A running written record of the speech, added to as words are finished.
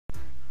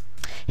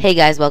Hey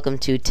guys, welcome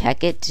to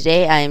Tech It.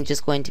 Today I am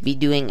just going to be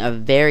doing a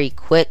very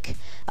quick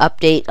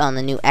update on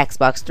the new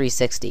Xbox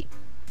 360.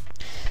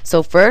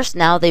 So first,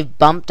 now they've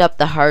bumped up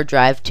the hard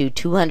drive to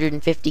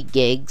 250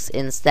 gigs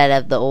instead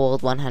of the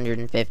old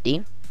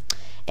 150.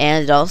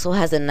 And it also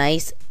has a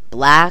nice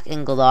black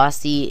and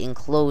glossy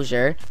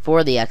enclosure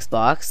for the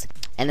Xbox.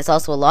 And it's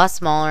also a lot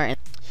smaller.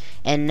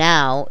 And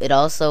now it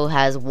also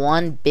has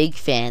one big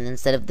fan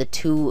instead of the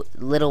two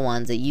little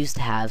ones it used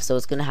to have. So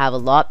it's going to have a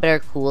lot better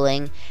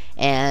cooling,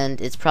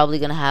 and it's probably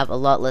going to have a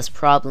lot less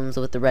problems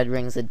with the red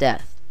rings of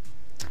death.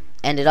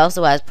 And it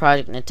also has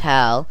Project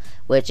Natal,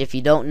 which if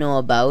you don't know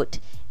about,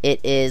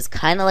 it is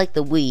kind of like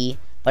the Wii,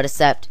 but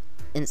except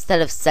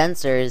instead of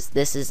sensors,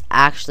 this is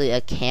actually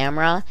a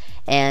camera,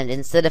 and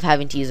instead of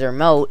having to use a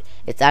remote,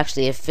 it's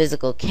actually a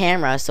physical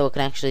camera, so it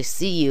can actually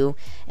see you,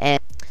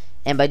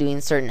 and by doing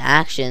certain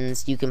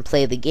actions you can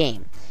play the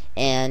game,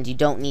 and you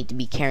don't need to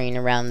be carrying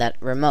around that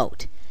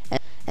remote.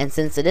 And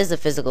since it is a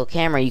physical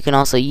camera, you can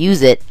also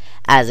use it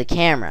as a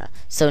camera.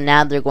 So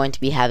now they're going to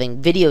be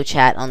having video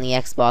chat on the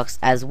Xbox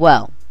as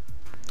well.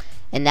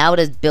 And now it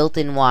has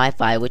built-in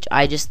Wi-Fi, which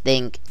I just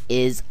think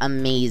is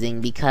amazing,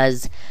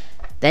 because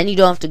then you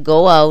don't have to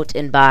go out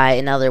and buy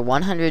another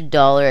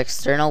 $100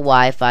 external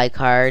Wi-Fi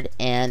card,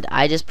 and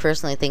I just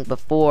personally think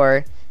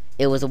before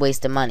it was a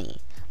waste of money.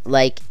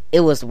 Like,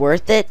 it was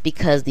worth it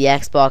because the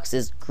Xbox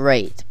is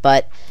great,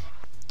 but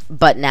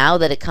now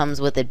that it comes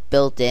with it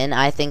built in,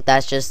 I think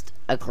that's just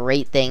a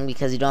great thing,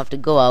 because you don't have to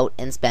go out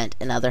and spend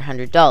another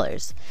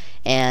 $100,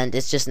 and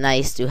it's just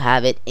nice to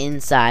have it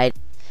inside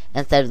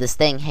instead of this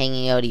thing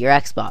hanging out of your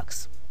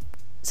Xbox.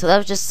 So that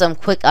was just some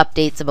quick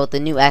updates about the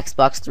new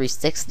Xbox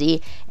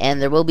 360,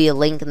 and there will be a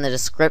link in the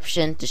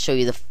description to show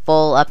you the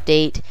full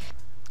update.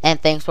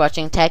 And thanks for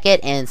watching Tech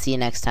It, and see you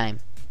next time.